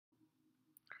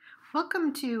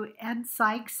Welcome to Ed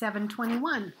Psych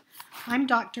 721. I'm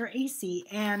Dr. Asay,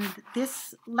 and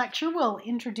this lecture will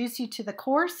introduce you to the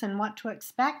course and what to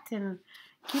expect and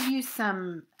give you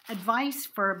some advice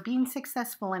for being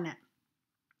successful in it.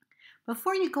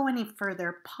 Before you go any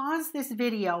further, pause this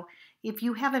video if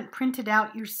you haven't printed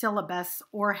out your syllabus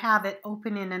or have it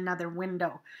open in another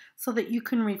window so that you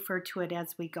can refer to it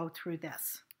as we go through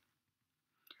this.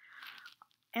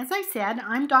 As I said,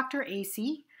 I'm Dr.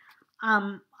 Asay.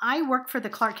 I work for the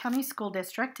Clark County School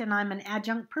District, and I'm an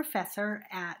adjunct professor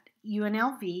at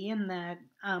UNLV in the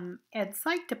Ed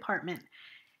Psych department.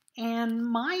 And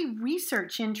my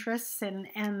research interests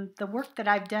and the work that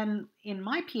I've done in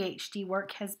my PhD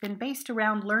work has been based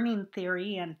around learning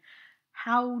theory and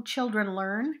how children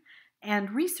learn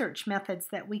and research methods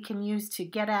that we can use to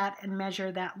get at and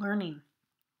measure that learning.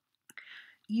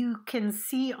 You can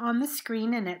see on the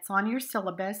screen, and it's on your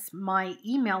syllabus, my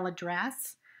email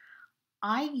address.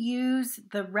 I use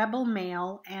the Rebel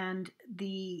Mail and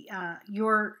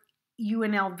your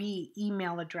UNLV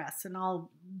email address, and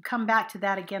I'll come back to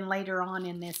that again later on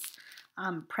in this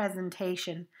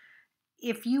presentation.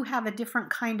 If you have a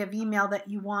different kind of email that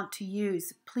you want to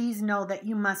use, please know that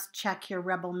you must check your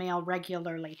Rebel Mail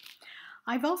regularly.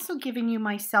 I've also given you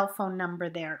my cell phone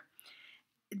number there.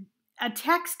 A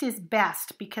text is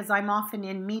best because I'm often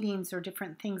in meetings or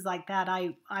different things like that.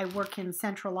 I work in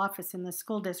central office in the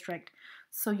school district,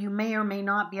 so you may or may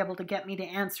not be able to get me to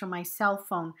answer my cell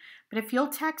phone. But if you'll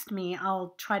text me,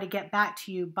 I'll try to get back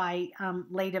to you by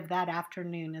late of that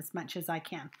afternoon as much as I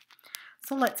can.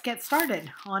 So let's get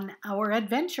started on our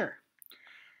adventure.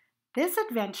 This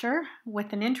adventure,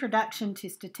 with an introduction to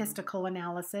statistical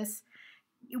analysis,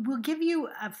 it will give you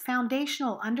a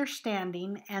foundational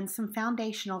understanding and some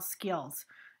foundational skills.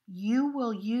 You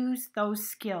will use those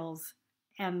skills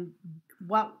and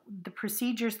what the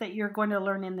procedures that you're going to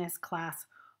learn in this class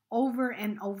over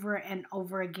and over and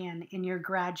over again in your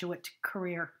graduate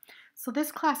career. So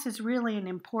this class is really an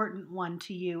important one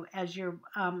to you as you're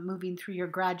moving through your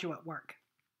graduate work.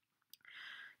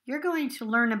 You're going to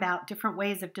learn about different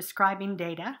ways of describing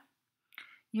data.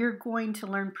 You're going to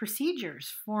learn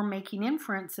procedures for making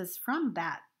inferences from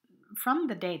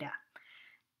the data.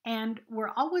 And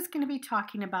we're always going to be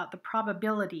talking about the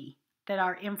probability that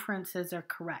our inferences are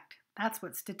correct. That's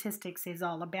what statistics is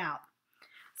all about.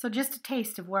 So just a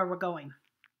taste of where we're going.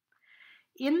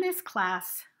 In this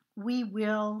class, we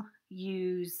will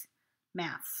use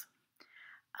maths.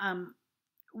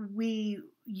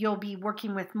 You'll be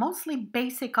working with mostly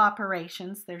basic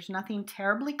operations. There's nothing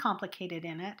terribly complicated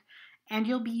in it. And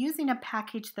you'll be using a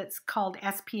package that's called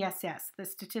SPSS, the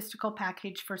Statistical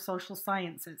Package for Social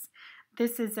Sciences.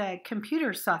 This is a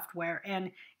computer software,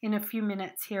 and in a few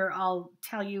minutes here I'll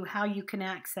tell you how you can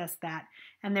access that,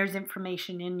 and there's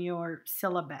information in your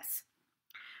syllabus.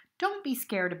 Don't be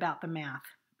scared about the math.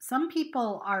 Some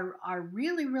people are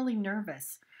really, really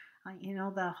nervous.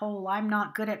 The whole I'm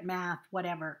not good at math,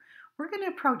 whatever. We're going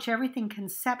to approach everything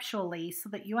conceptually so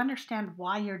that you understand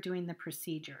why you're doing the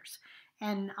procedures.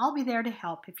 And I'll be there to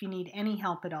help if you need any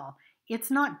help at all.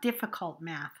 It's not difficult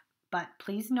math, but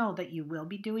please know that you will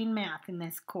be doing math in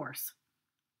this course.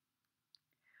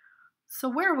 So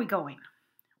where are we going?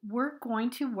 We're going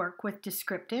to work with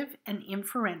descriptive and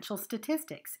inferential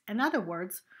statistics. In other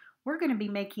words, we're going to be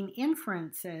making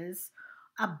inferences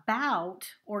about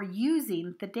or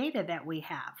using the data that we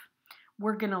have.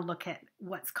 We're going to look at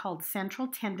what's called central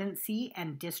tendency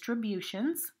and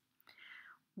distributions.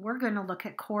 We're going to look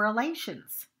at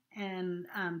correlations and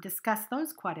discuss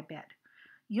those quite a bit.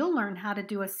 You'll learn how to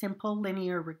do a simple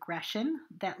linear regression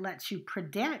that lets you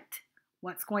predict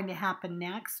what's going to happen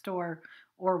next or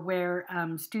where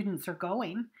students are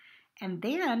going. And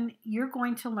then you're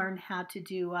going to learn how to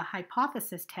do a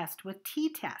hypothesis test with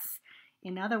t-tests.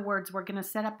 In other words, we're going to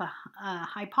set up a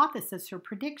hypothesis or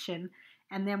prediction,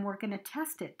 and then we're going to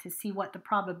test it to see what the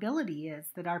probability is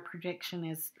that our prediction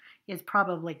is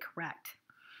probably correct.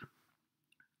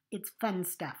 It's fun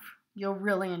stuff. You'll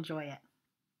really enjoy it.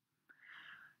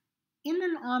 In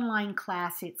an online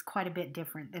class, it's quite a bit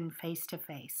different than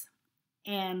face-to-face.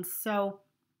 And so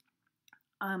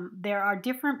there are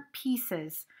different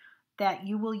pieces that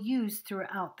you will use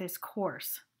throughout this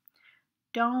course.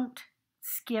 Don't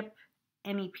skip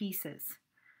any pieces.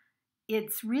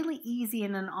 It's really easy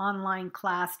in an online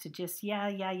class to just,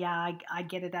 I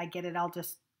get it. I'll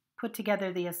just put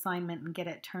together the assignment and get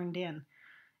it turned in.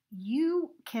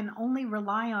 You can only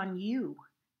rely on you,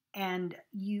 and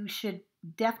you should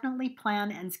definitely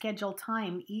plan and schedule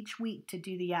time each week to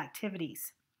do the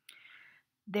activities.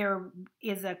 There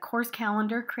is a course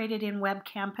calendar created in Web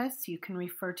Campus. You can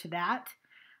refer to that.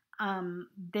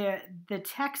 The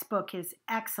textbook is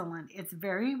excellent. It's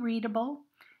very readable,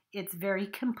 it's very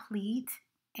complete,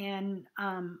 and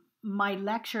my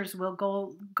lectures will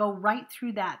go right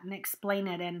through that and explain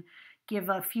it and give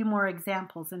a few more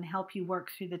examples and help you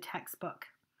work through the textbook.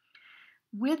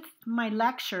 With my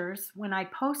lectures, when I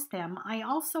post them, I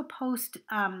also post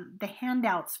the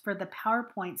handouts for the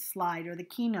PowerPoint slide or the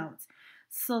keynotes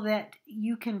so that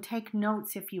you can take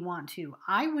notes if you want to.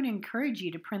 I would encourage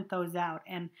you to print those out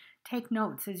and take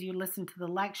notes as you listen to the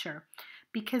lecture,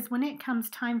 because when it comes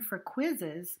time for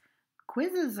quizzes,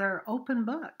 quizzes are open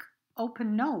book,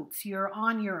 open notes. You're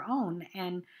on your own,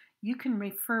 and you can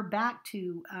refer back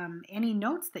to any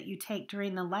notes that you take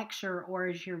during the lecture or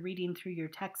as you're reading through your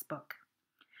textbook.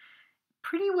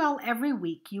 Pretty well every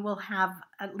week you will have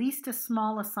at least a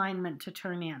small assignment to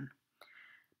turn in.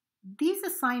 These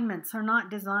assignments are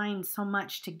not designed so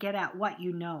much to get at what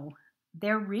you know.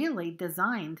 They're really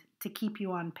designed to keep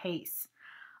you on pace.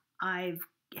 I've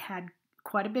had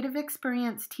quite a bit of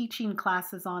experience teaching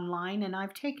classes online, and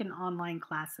I've taken online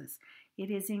classes. It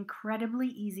is incredibly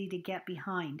easy to get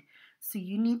behind. So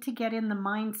you need to get in the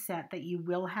mindset that you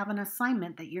will have an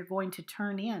assignment that you're going to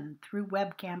turn in through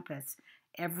Web Campus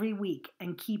every week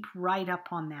and keep right up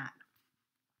on that.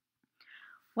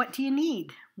 What do you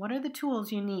need? What are the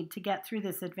tools you need to get through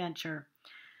this adventure?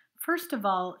 First of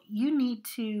all, you need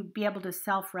to be able to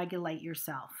self-regulate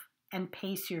yourself and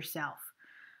pace yourself.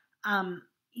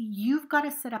 You've got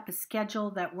to set up a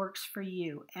schedule that works for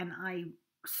you, and I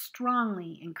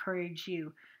strongly encourage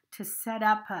you to set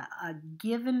up a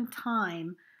given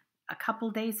time, a couple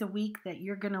days a week, that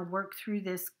you're going to work through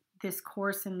this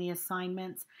course and the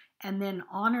assignments, and then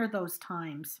honor those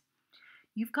times.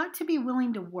 You've got to be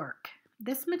willing to work.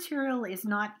 This material is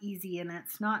not easy, and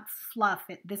it's not fluff.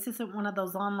 This isn't one of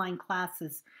those online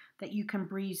classes that you can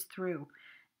breeze through.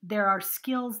 There are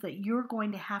skills that you're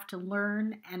going to have to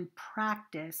learn and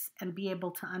practice and be able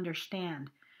to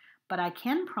understand. But I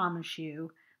can promise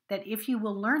you that if you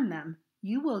will learn them,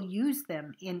 you will use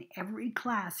them in every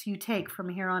class you take from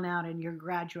here on out in your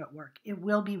graduate work. It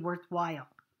will be worthwhile.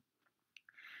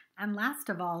 And last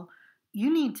of all,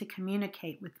 you need to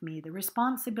communicate with me. The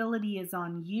responsibility is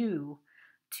on you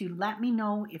to let me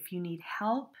know if you need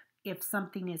help, if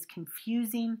something is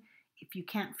confusing, if you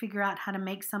can't figure out how to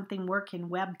make something work in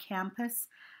Web Campus,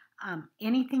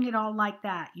 anything at all like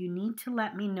that. You need to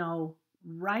let me know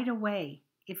right away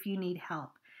if you need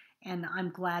help. And I'm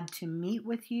glad to meet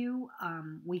with you.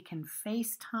 We can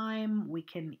FaceTime, we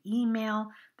can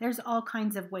email. There's all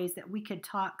kinds of ways that we could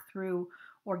talk through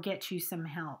or get you some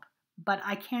help. But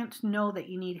I can't know that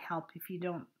you need help if you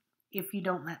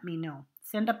don't let me know.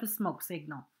 Send up a smoke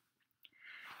signal.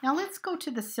 Now let's go to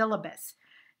the syllabus.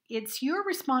 It's your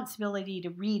responsibility to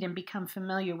read and become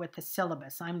familiar with the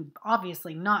syllabus. I'm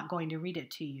obviously not going to read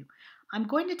it to you. I'm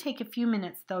going to take a few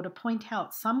minutes, though, to point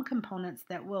out some components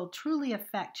that will truly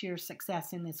affect your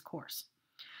success in this course.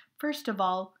 First of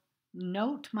all,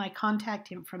 note my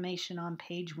contact information on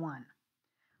page 1.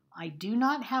 I do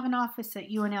not have an office at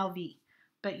UNLV,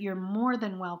 but you're more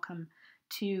than welcome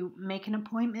to make an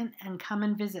appointment and come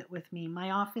and visit with me.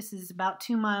 My office is about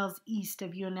 2 miles east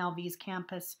of UNLV's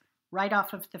campus, right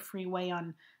off of the freeway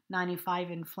on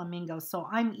 95 in Flamingo, so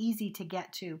I'm easy to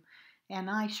get to. And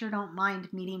I sure don't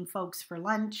mind meeting folks for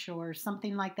lunch or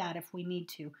something like that if we need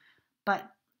to. But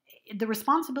the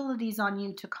responsibility is on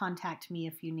you to contact me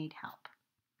if you need help.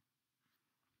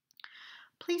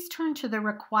 Please turn to the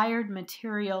required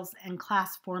materials and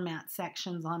class format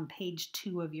sections on page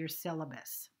 2 of your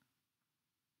syllabus.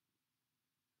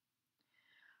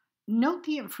 Note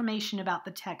the information about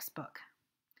the textbook.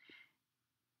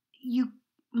 You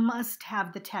must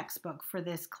have the textbook for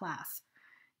this class.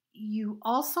 You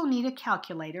also need a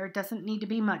calculator. It doesn't need to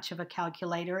be much of a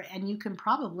calculator, and you can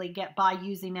probably get by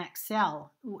using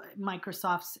Excel,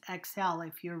 Microsoft's Excel,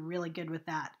 if you're really good with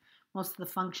that. Most of the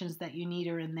functions that you need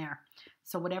are in there.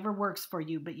 So whatever works for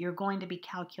you, but you're going to be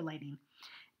calculating.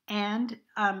 And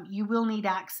you will need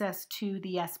access to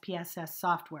the SPSS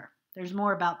software. There's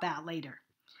more about that later.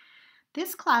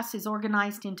 This class is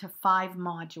organized into 5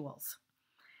 modules.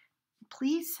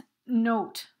 Please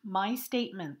note my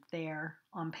statement there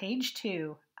on page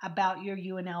 2 about your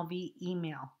UNLV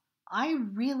email. I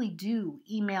really do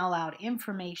email out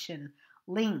information,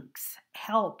 links,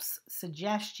 helps,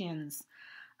 suggestions,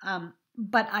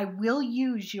 but I will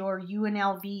use your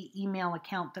UNLV email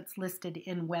account that's listed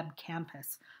in Web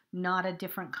Campus, not a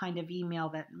different kind of email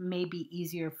that may be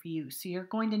easier for you. So you're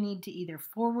going to need to either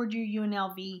forward your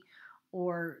UNLV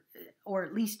or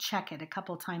at least check it a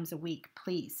couple times a week,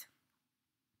 please.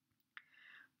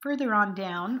 Further on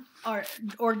down,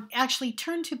 or actually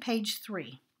turn to page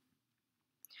 3.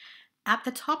 At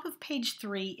the top of page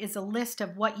 3 is a list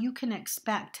of what you can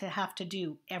expect to have to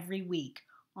do every week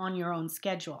on your own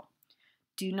schedule.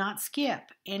 Do not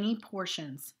skip any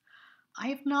portions. I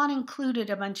have not included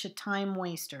a bunch of time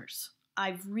wasters.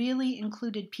 I've really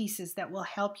included pieces that will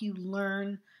help you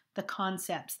learn the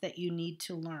concepts that you need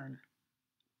to learn.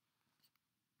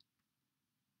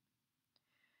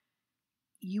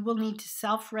 You will need to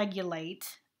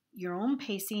self-regulate your own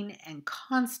pacing and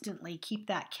constantly keep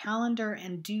that calendar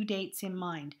and due dates in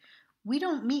mind. We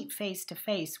don't meet face to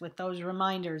face with those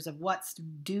reminders of what's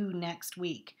due next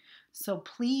week. So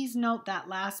please note that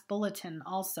last bulletin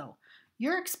also.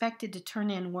 You're expected to turn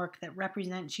in work that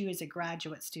represents you as a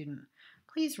graduate student.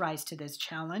 Please rise to this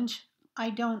challenge. I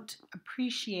don't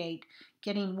appreciate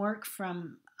getting work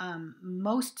from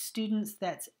most students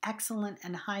that's excellent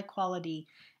and high quality,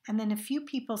 and then a few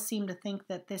people seem to think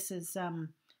that this is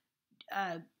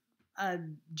a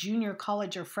junior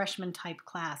college or freshman type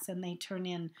class, and they turn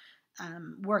in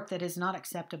work that is not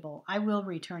acceptable. I will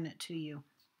return it to you.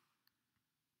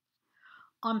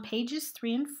 On pages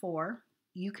 3 and 4,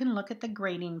 you can look at the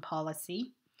grading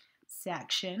policy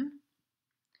section.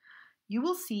 You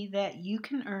will see that you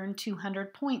can earn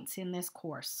 200 points in this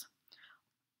course.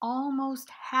 Almost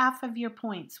half of your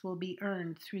points will be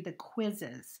earned through the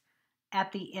quizzes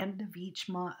at the end of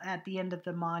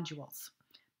the modules.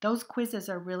 Those quizzes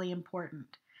are really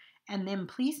important. And then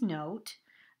please note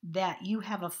that you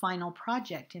have a final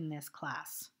project in this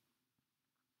class.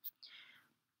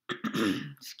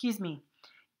 Excuse me.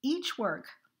 Each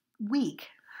week,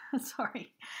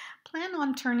 plan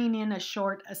on turning in a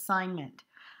short assignment.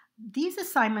 These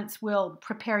assignments will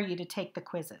prepare you to take the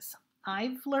quizzes.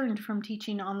 I've learned from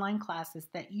teaching online classes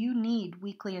that you need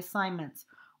weekly assignments,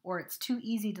 or it's too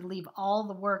easy to leave all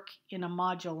the work in a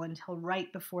module until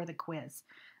right before the quiz.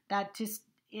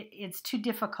 It's too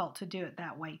difficult to do it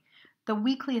that way. The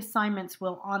weekly assignments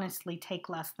will honestly take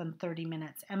less than 30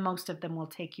 minutes, and most of them will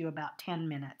take you about 10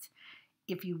 minutes.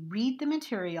 If you read the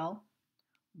material,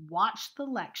 watch the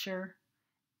lecture,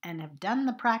 and have done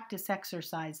the practice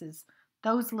exercises,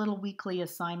 those little weekly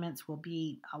assignments will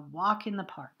be a walk in the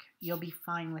park. You'll be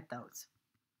fine with those.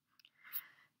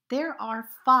 There are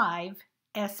 5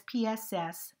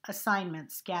 SPSS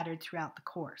assignments scattered throughout the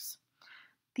course.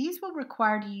 These will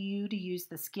require you to use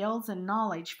the skills and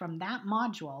knowledge from that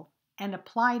module and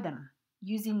apply them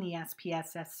using the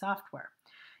SPSS software.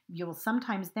 You will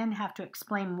sometimes then have to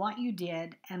explain what you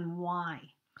did and why.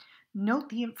 Note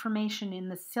the information in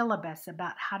the syllabus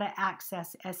about how to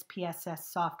access SPSS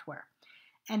software.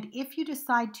 And if you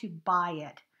decide to buy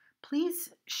it, please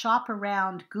shop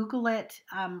around, Google it,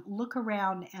 look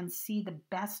around and see the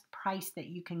best price that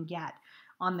you can get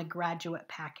on the graduate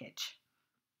package.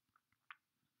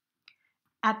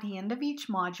 At the end of each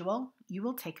module, you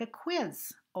will take a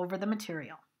quiz over the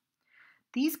material.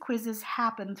 These quizzes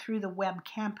happen through the web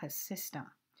campus system.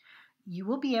 You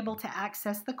will be able to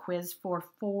access the quiz for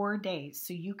 4 days,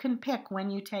 so you can pick when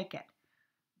you take it.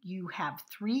 You have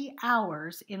 3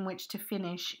 hours in which to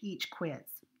finish each quiz.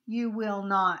 You will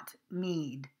not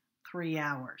need 3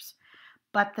 hours.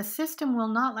 But the system will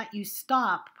not let you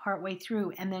stop partway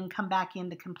through and then come back in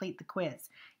to complete the quiz.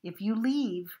 If you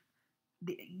leave,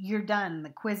 you're done. The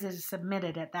quiz is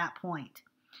submitted at that point.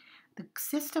 The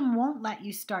system won't let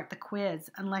you start the quiz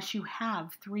unless you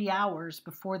have 3 hours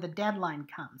before the deadline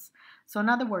comes. So in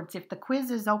other words, if the quiz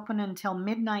is open until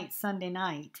midnight Sunday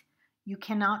night, you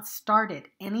cannot start it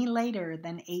any later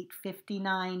than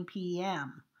 8:59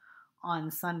 p.m. on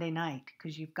Sunday night,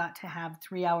 because you've got to have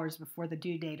 3 hours before the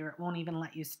due date or it won't even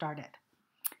let you start it.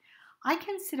 I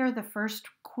consider the first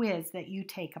quiz that you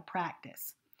take a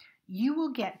practice. You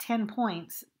will get 10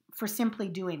 points for simply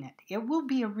doing it. It will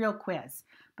be a real quiz,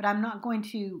 but I'm not going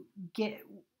to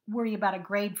worry about a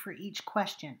grade for each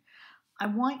question. I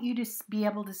want you to be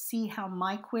able to see how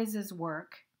my quizzes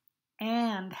work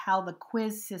and how the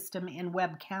quiz system in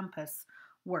Web Campus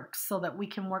works, so that we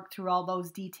can work through all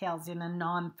those details in a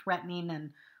non-threatening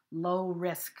and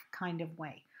low-risk kind of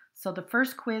way. So the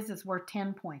first quiz is worth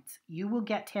 10 points. You will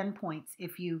get 10 points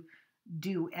if you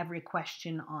do every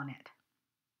question on it.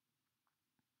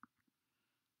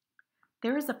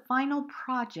 There is a final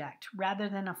project rather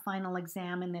than a final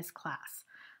exam in this class.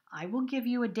 I will give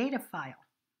you a data file,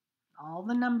 all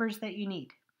the numbers that you need,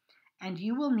 and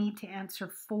you will need to answer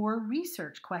 4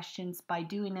 research questions by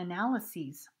doing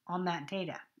analyses on that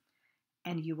data.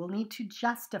 And you will need to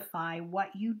justify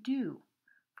what you do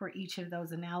for each of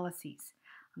those analyses.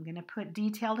 I'm going to put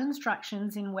detailed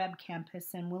instructions in Web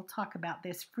Campus, and we'll talk about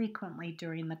this frequently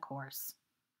during the course.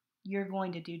 You're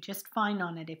going to do just fine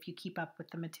on it if you keep up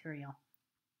with the material.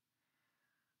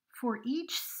 For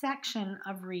each section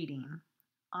of reading,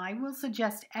 I will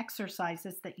suggest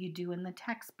exercises that you do in the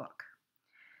textbook.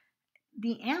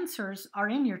 The answers are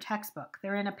in your textbook.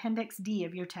 They're in Appendix D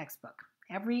of your textbook.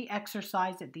 Every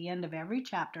exercise at the end of every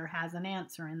chapter has an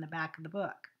answer in the back of the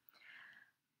book.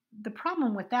 The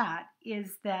problem with that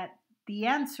is that the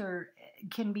answer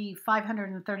can be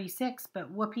 536,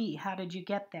 but whoopee, how did you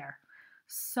get there?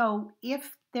 So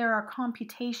if there are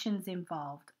computations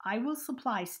involved, I will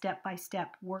supply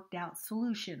step-by-step worked out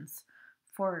solutions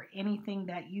for anything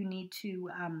that you need to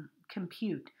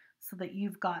compute so that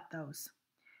you've got those.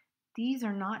 These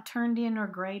are not turned in or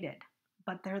graded,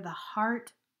 but they're the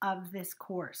heart of this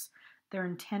course. They're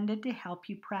intended to help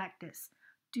you practice.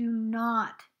 Do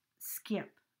not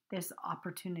skip this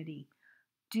opportunity.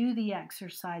 Do the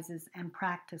exercises and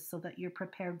practice so that you're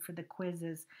prepared for the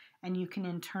quizzes and you can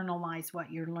internalize what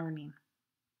you're learning.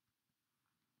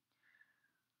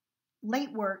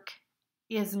 Late work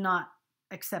is not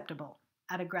acceptable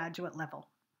at a graduate level.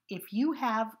 If you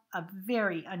have a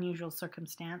very unusual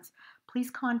circumstance, please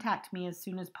contact me as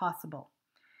soon as possible.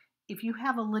 If you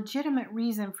have a legitimate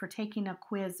reason for taking a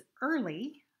quiz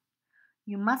early,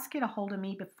 you must get a hold of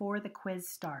me before the quiz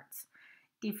starts.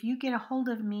 If you get a hold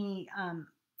of me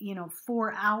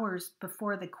 4 hours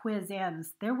before the quiz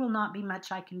ends, there will not be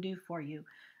much I can do for you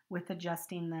with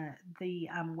adjusting the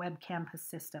web campus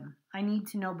system. I need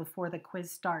to know before the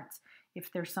quiz starts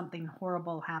if there's something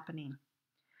horrible happening.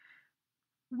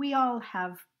 We all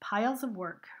have piles of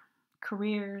work,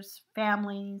 careers,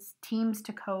 families, teams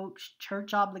to coach,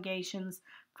 church obligations,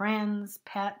 friends,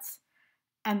 pets,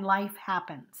 and life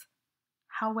happens.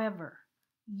 However,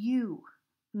 you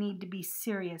need to be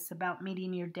serious about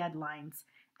meeting your deadlines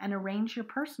and arrange your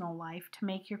personal life to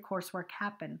make your coursework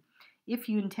happen if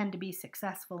you intend to be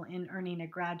successful in earning a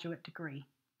graduate degree.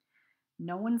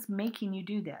 No one's making you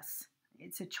do this.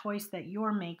 It's a choice that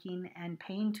you're making and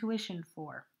paying tuition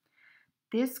for.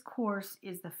 This course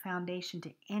is the foundation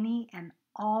to any and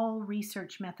all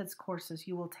research methods courses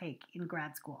you will take in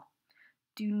grad school.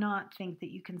 Do not think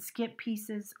that you can skip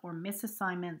pieces or miss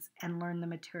assignments and learn the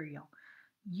material.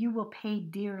 You will pay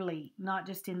dearly, not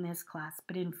just in this class,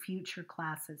 but in future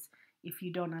classes if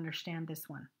you don't understand this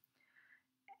one.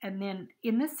 And then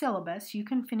in the syllabus, you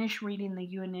can finish reading the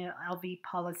UNLV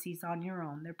policies on your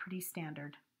own. They're pretty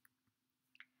standard.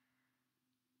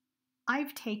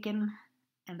 I've taken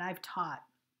and I've taught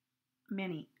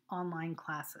many online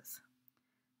classes.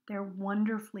 They're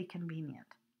wonderfully convenient,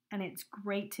 and it's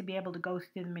great to be able to go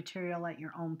through the material at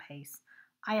your own pace.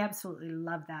 I absolutely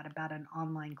love that about an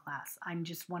online class. I'm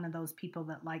just one of those people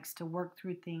that likes to work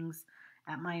through things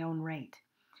at my own rate.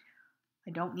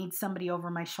 I don't need somebody over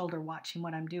my shoulder watching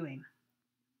what I'm doing.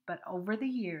 But over the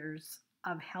years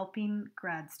of helping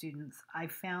grad students, I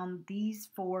found these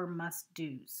 4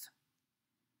 must-dos.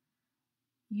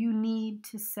 You need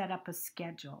to set up a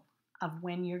schedule of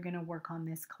when you're going to work on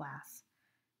this class.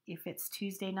 If it's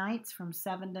Tuesday nights from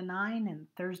 7 to 9 and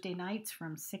Thursday nights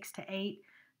from 6 to 8,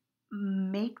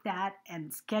 make that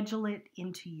and schedule it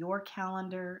into your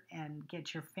calendar and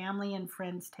get your family and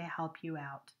friends to help you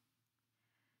out.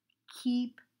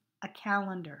 Keep a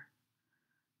calendar.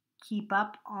 Keep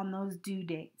up on those due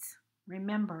dates.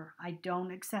 Remember, I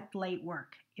don't accept late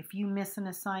work. If you miss an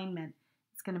assignment,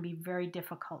 it's going to be very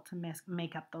difficult to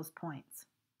make up those points.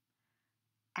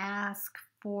 Ask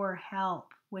for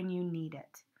help when you need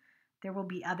it. There will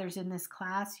be others in this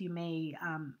class. You may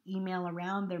email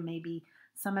around. There may be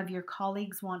some of your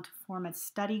colleagues want to form a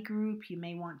study group. You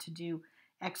may want to do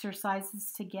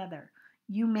exercises together.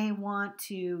 You may want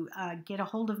to get a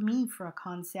hold of me for a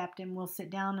concept and we'll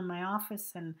sit down in my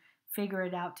office and figure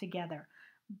it out together.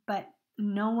 But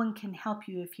no one can help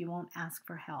you if you won't ask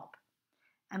for help.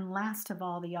 And last of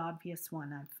all, the obvious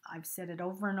one, I've said it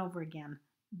over and over again,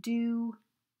 do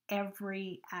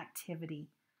every activity.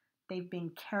 They've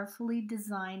been carefully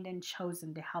designed and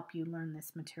chosen to help you learn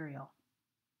this material.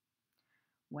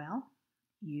 Well,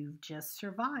 you've just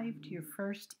survived your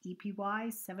first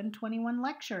EPY 721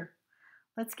 lecture.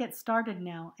 Let's get started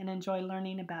now and enjoy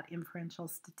learning about inferential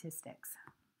statistics.